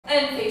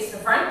and face the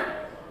front.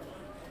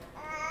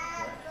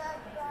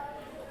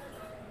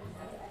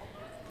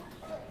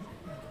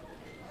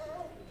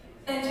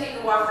 And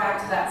take a walk back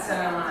to that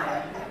center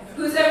line.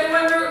 Who's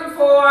everyone rooting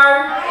for?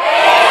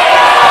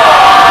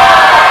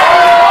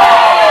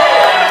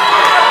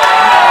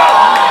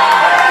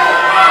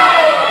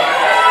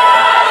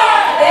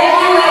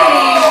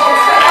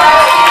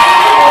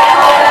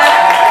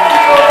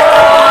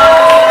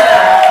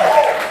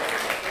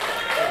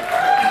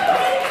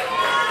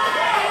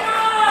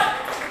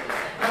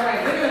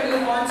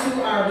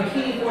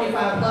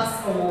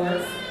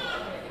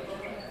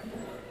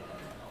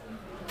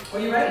 Are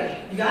you ready?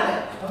 You got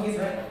it? Oh, he's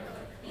ready.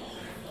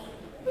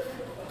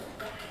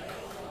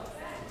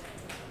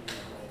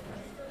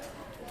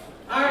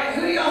 All right,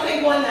 who do y'all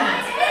think won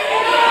that?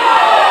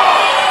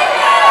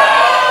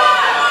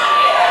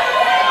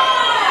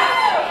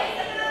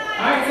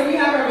 All right, so we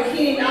have our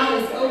bikini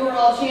novice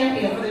overall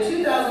champion for the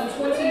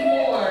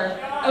 2024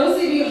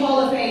 OCB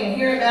Hall of Fame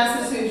here in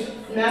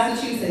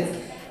Massachusetts.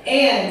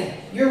 And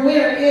your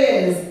winner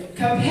is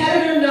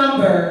competitor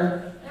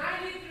number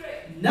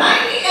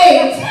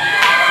 98.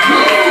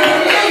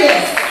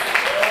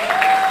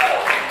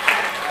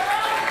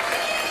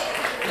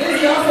 This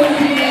is also the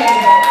team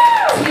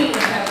category.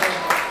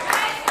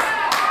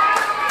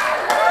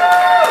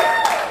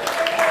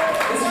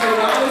 This is your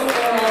novice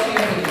overall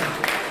champion.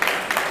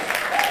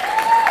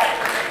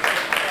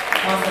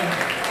 Awesome.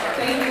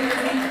 Thank you,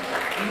 Lizzie.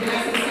 You can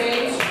exit the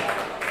stage.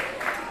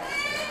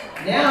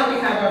 Now we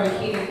have our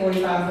bikini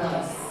 45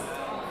 plus.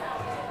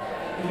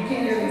 If you can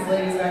hear these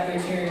ladies back there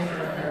cheering for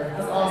her,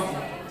 that's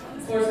awesome.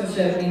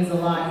 Sportsmanship means a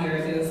lot here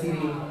at the OCB.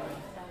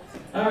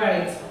 All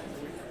right.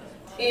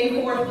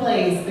 In fourth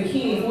place,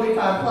 bikini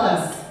 45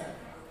 plus,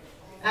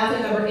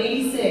 athlete number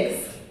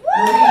 86,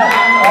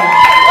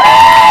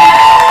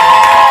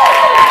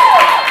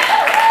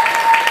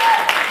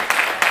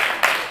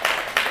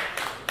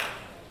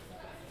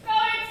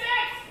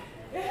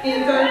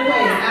 in third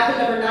place, athlete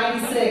number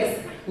 96,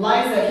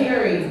 Liza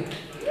Carey.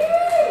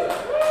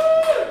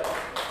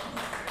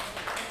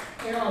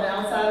 Here on the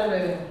outside of the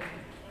ribbon.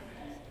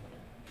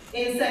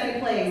 In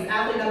second place,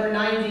 athlete number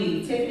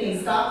 90, Tiffany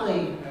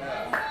Stockley.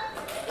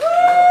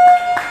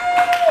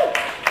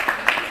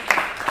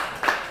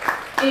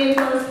 In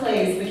first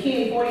place,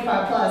 bikini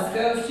 45 plus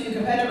goes to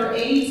competitor number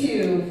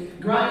 82,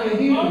 Grania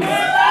Hughes.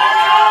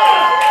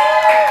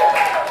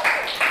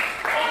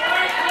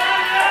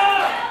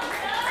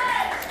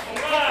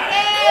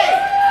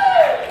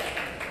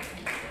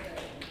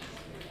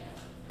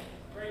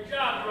 Great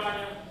job,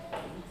 Grania.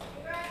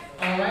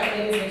 All right,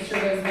 ladies, make sure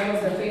those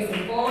noses are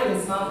facing forward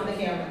and smile for the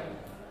camera.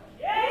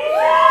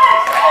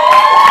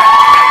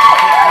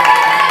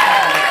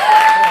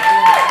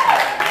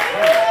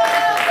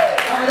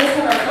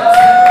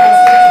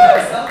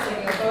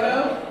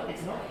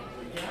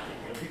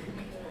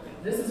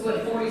 This is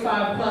what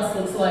 45 plus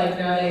looks like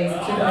nowadays,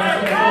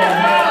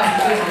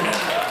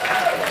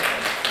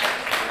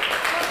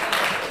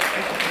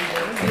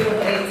 2024.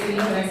 Beautiful 18,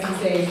 next to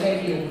stage,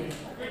 thank you.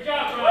 Good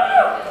job,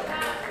 Brian.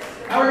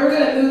 All right, we're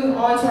going to move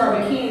on to our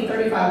bikini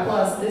 35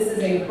 plus. This is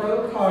a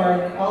pro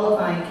card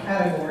qualifying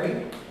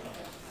category.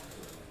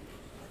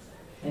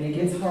 And it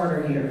gets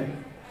harder here.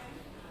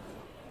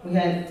 We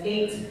had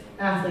 8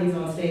 athletes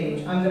on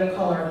stage. I'm going to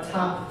call our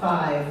top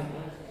 5.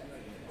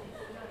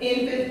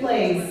 In fifth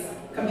place,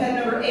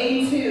 competitor number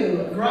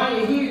 82,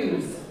 Grania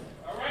Hughes.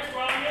 All right,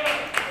 Grania.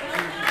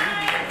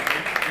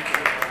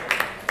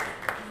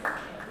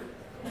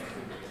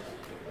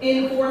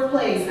 In fourth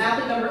place,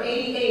 athlete number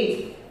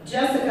 88,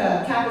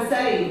 Jessica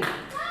Capacetti.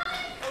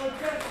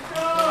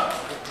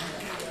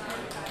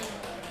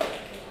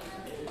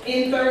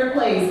 In third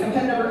place,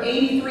 competitor number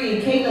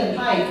 83, Caitlin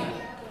Pike.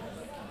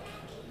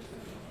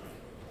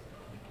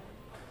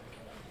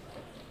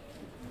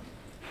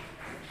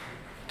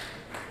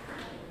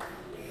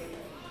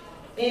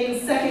 In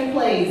second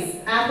place,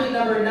 athlete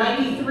number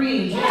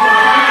 93, Ginger Franco.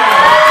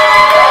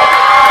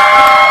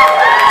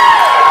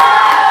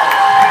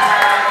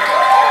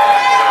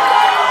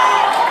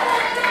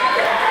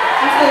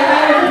 Actually, if I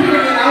were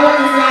competing again, I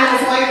wouldn't design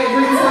this white and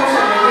green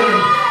sweatshirt with me.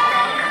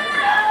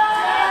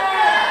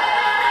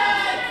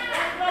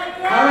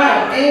 All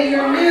right, and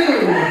your new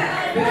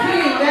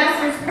Bikini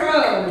Masters Pro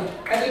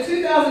at the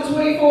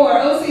 2024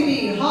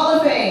 OCB Hall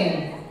of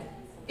Fame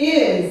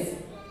is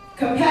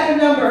competitor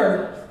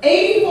number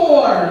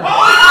 84.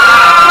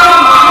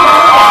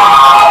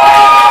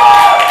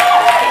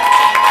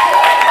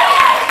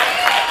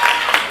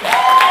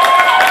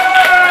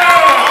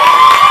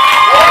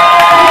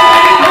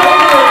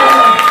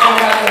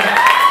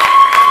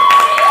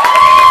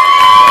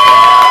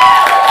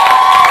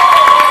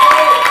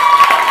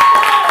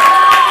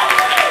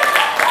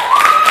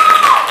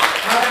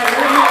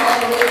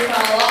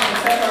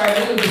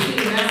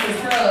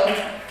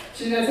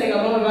 She's going to take a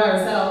moment by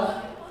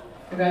herself.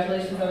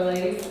 Congratulations, other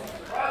ladies.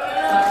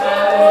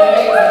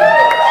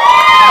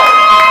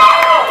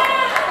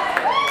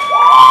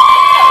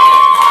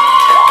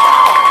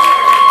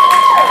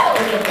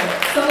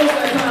 Someone's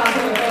going to come out and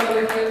take a photo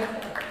with you.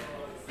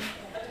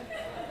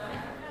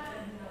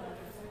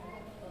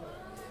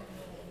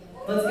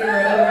 Let's give her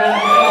another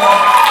round of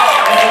applause.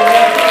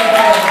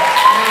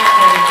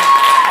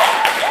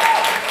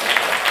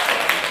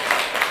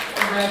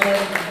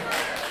 Congratulations.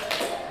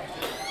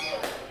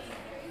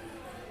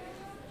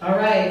 All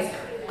right.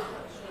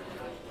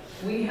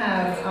 We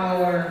have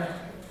our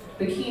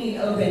Bikini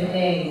Open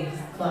A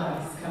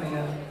class coming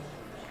up.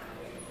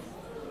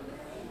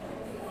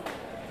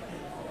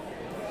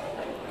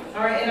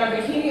 All right, in our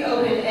Bikini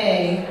Open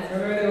A,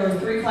 remember there were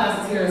 3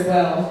 classes here as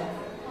well.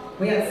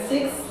 We had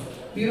 6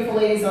 beautiful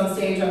ladies on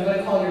stage. I'm going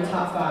to call your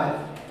top 5.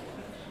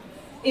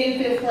 In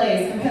 5th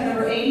place, competitor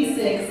number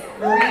 86,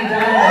 Marie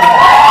Dynamo.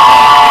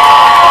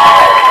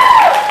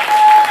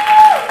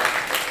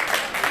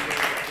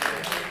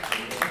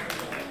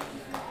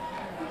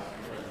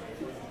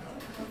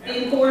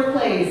 In 4th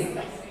place,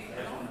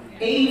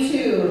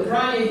 82,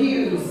 Brian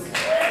Hughes.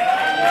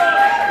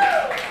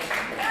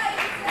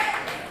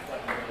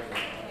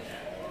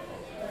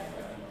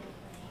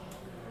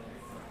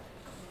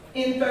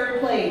 In 3rd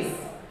place,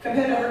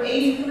 competitor number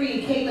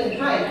 83, Caitlin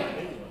Pike.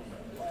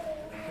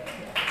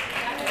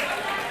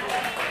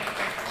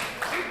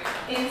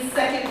 In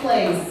 2nd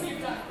place,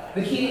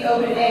 Bikini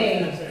Open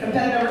A,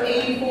 competitor number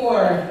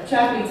 84,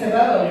 Chappie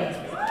Thibault.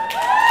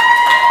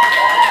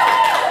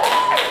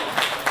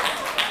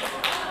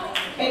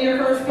 And your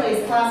 1st place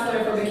class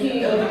winner for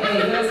Bikini Open A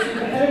goes to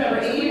competitor number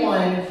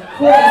 81,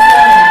 Courtney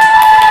Stone.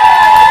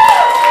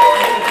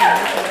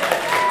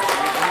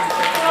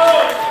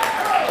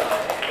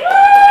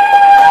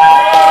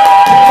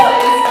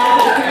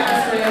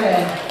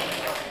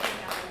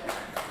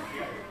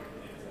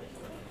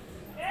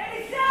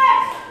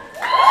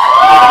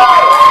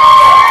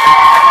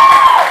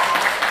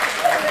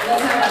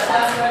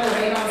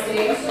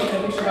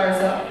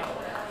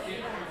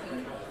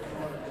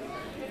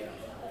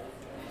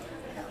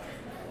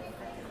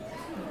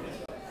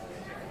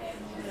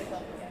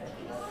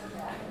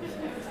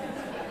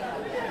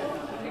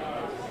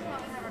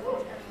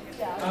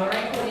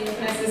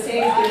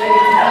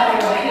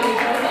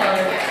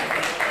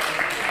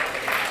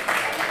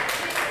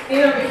 In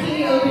our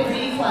Bikini Open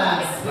B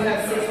class, we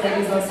have 6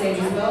 ladies on stage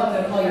as well. I'm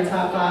going to call your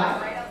top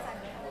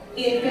 5.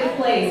 In 5th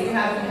place, we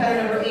have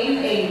competitor number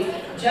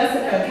 88,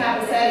 Jessica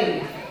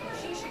Capacetti.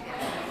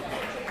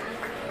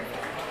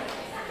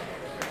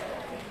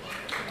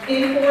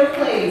 In 4th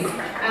place,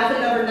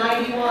 athlete number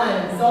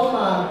 91,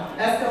 Zolma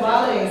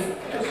Escovales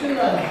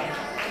Cachula.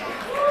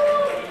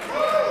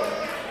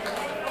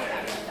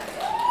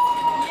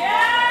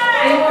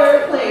 In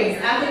 3rd place,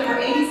 athlete number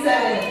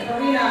 87,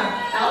 Karina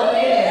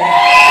Alvarez.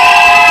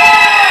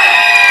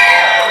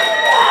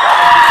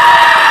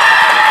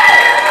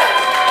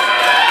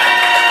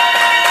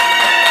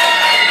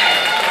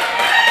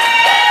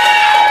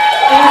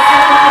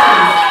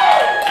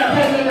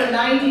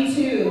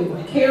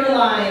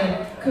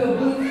 Caroline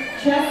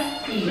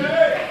Kubucheski.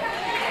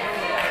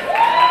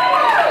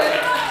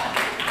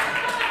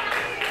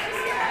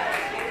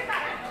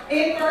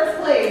 In 1st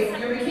place,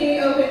 your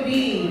Bikini Open B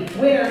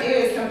winner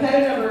is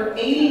competitor number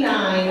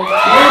 89.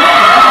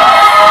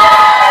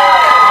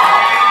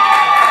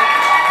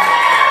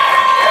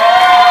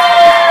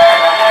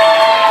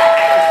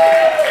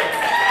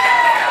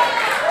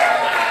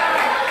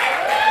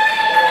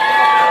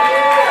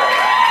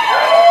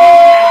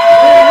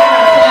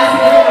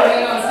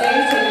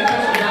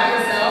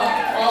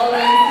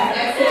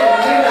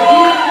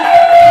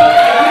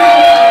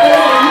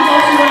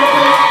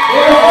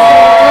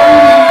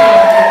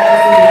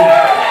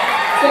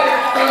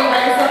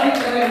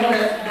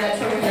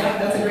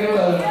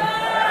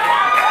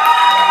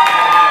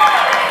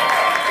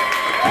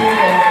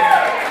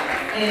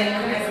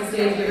 And next to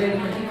stage, get ready to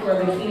compete for a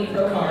Bikini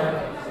Pro card.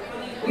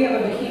 We have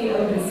a Bikini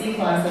Open C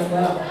class as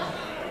well.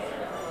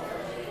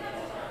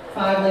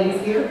 5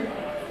 ladies here.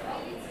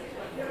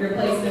 Your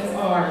placements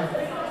are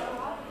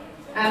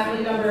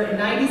athlete number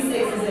 96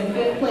 is in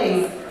 5th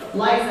place,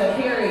 Liza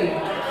Carey.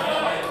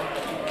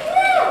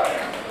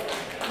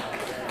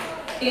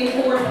 In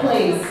 4th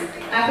place,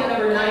 athlete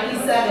number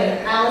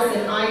 97,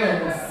 Allison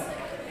Irons.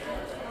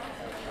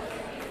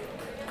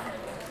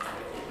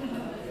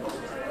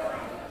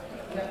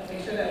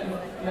 Make sure that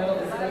medal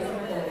is nice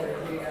and forward.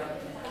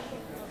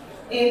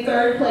 In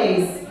 3rd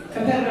place,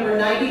 competitor number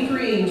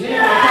 93, Jennifer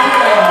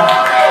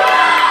Castro.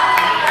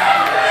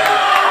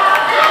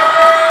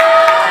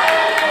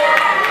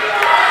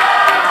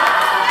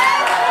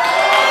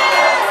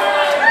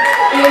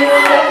 In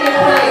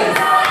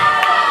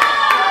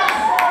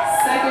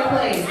 2nd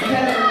place,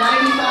 competitor number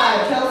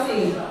 95,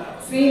 Chelsea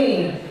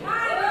Sweeney.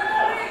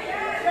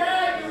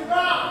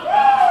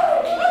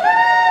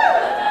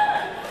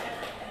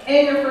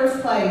 And your 1st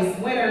place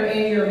winner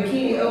in your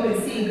Bikini Open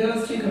C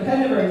goes to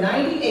competitor number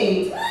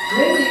 98,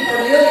 Lindsay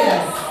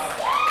Cornelius.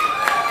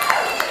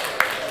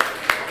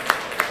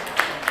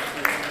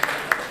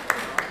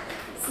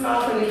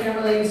 Smile for the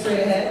camera, ladies, straight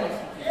ahead.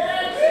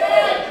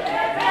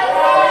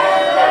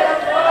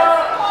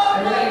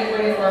 And we're going to get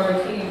ready for our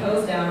bikini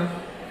pose down.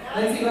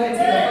 Lindsay, go ahead and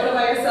take a photo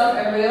by yourself.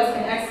 Everybody else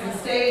can exit the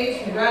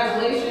stage.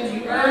 Congratulations, you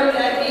earned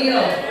that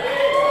deal.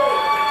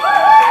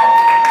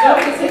 Don't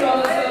forget to take all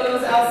those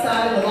photos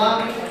outside in the lobby.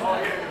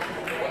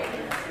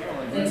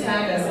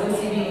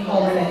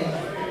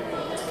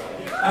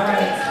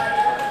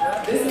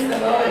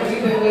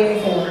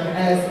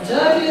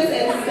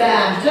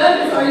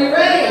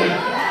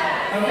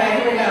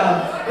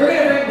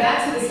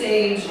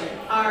 stage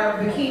our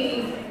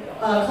bikini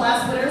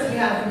class winners. We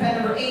have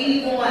competitor number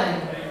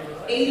 81,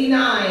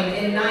 89,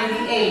 and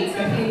 98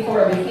 competing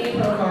for a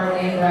bikini pro card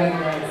and bragging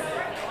rights.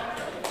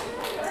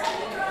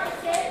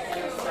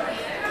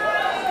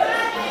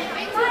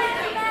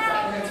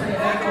 We're going to turn it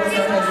back over to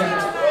our head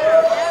judge.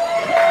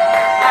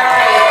 All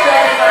right,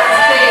 judges on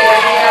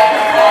stage. We have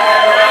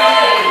competitor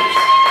 98,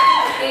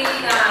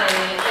 89,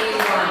 and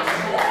 81.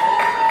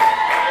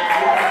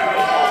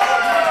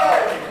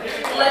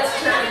 Let's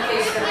turn and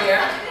face the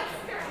rear.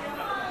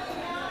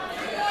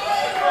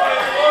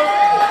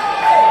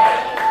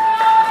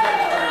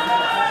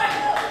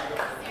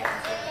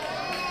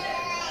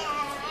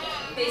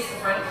 Face the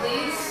front,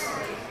 please.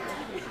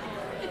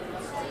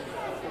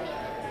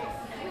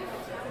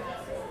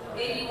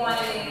 81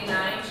 and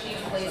 89,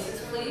 change places,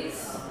 please.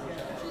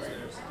 Turn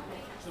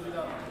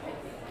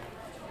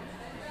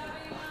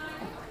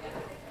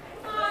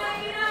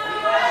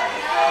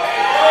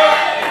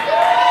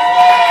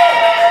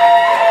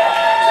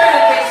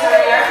and face the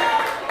rear.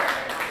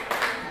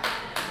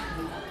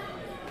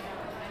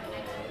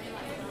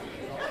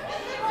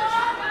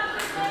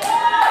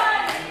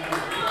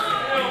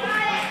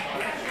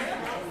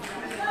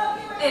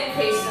 And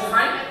face the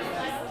front.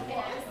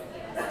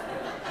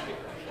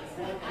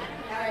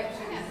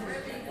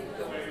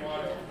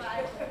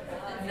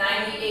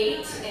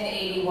 98 and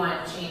 81,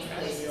 change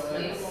places,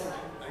 please.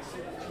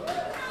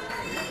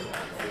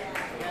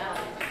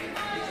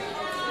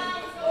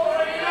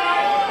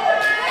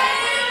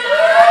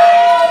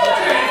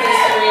 Turn and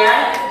face the rear.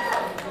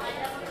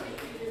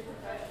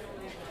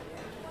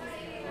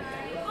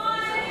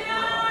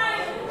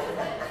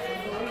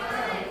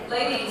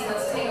 Ladies,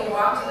 let's take a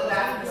walk to the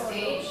back of the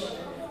stage.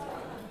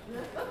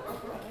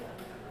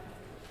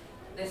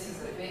 This is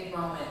a big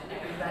moment,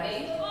 everybody.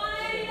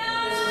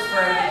 This is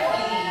for a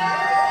bikini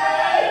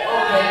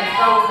open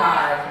pro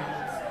card.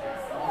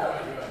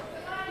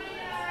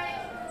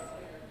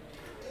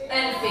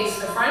 And face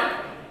the front.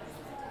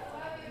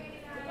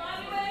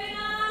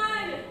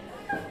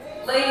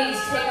 Ladies,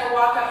 take a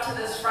walk up to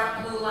this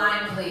front blue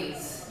line,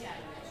 please.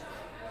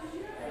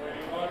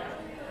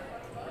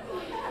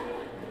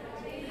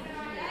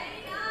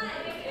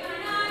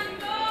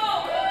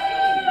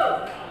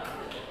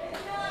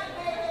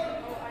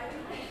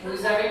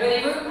 Who's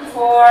everybody rooting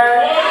for?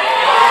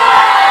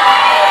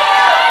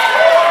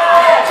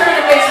 Turn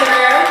and face the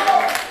rear.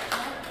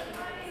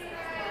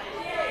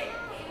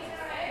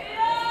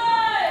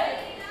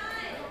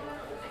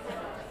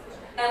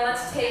 And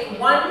let's take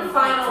one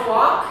final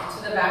walk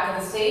to the back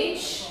of the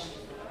stage.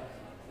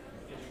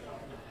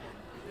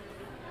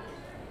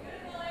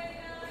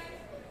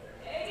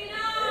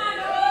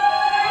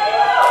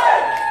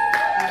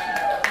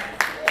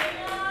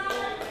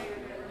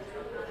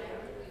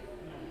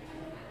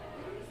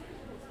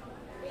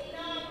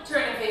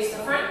 Turn and face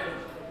the front.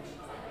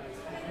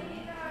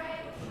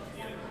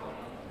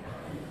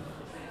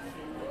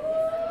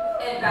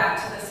 And back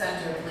to the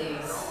center,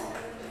 please.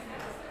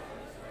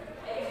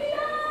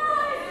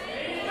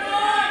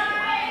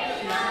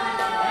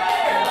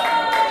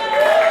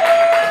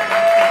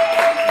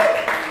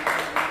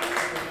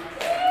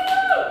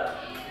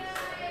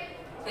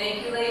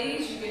 Thank you,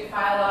 ladies. You can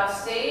file off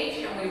stage,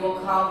 and we will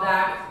call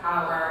back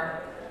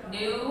our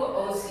new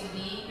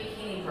OCB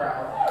Bikini Pro.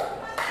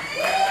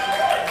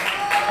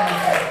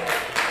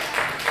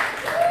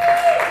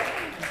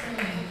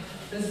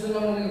 This is the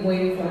moment we've been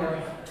waiting for.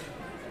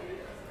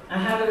 I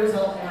have the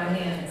result in my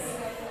hands.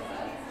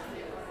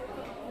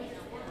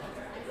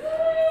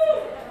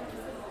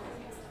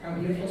 Our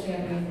beautiful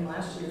champion from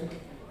last year.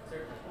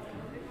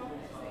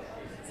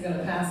 He's going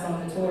to pass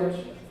on the torch.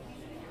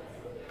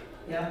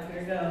 Yep,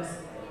 here it goes.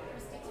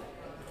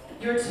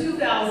 Your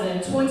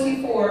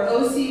 2024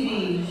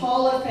 OCB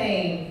Hall of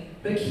Fame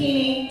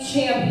Bikini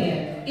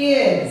Champion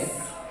is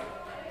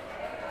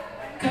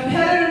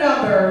competitor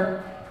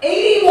number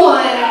 81,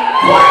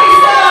 Courtney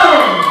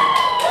Stone.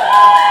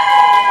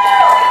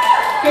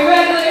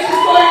 Congratulations,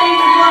 Courtney.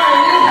 You are our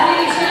new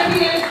bikini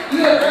champion. You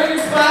have earned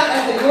your spot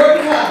at the York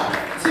Cup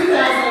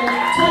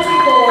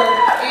 2024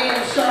 in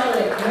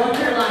Charlotte, North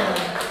Carolina.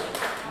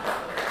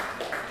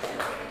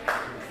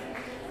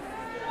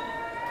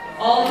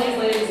 All of these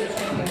ladies are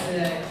champions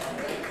today.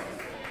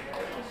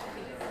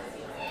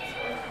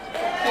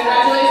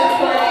 Congratulations,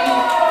 Courtney.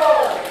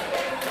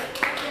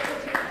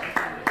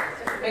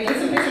 And get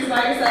some pictures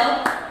by yourself.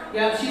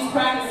 Yep, she's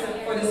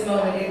practicing for this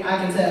moment, I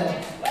can tell.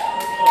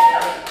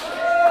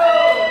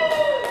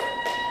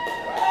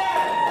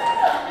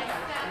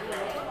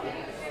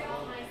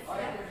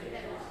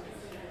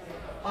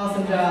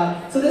 Awesome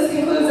job. So this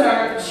concludes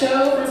our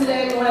show for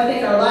today. We want to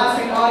thank our live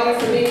stream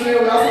audience for being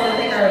here. We also want to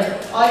thank our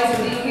audience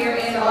for being here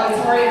in the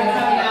auditorium and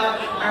coming out.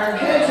 Our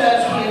head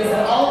judge, Candace,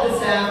 and all of the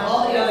staff,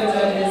 all the other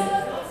judges.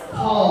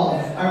 Paul,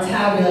 our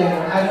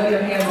tabulator. I know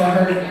your hands are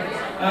hurting.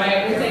 All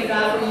right, we thank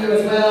God for you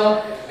as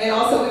well. And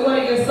also, we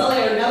want to give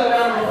Sully another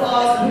round of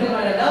applause for putting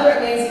on another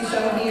amazing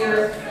show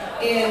here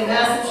in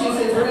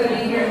Massachusetts. We're going to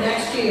be here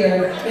next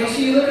year. Make sure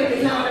you look at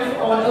the calendar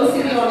on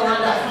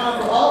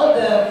OCBonline.com for all of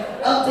the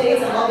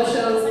updates and all the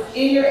shows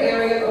in your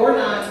area or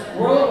not.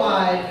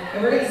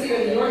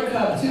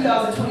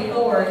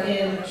 4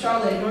 in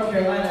Charlotte, North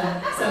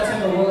Carolina,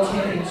 September World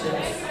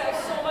Championships.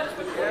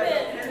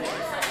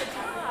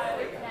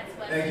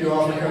 Thank you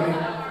all for coming.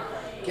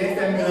 Get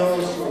them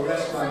medals to a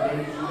restaurant in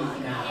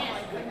the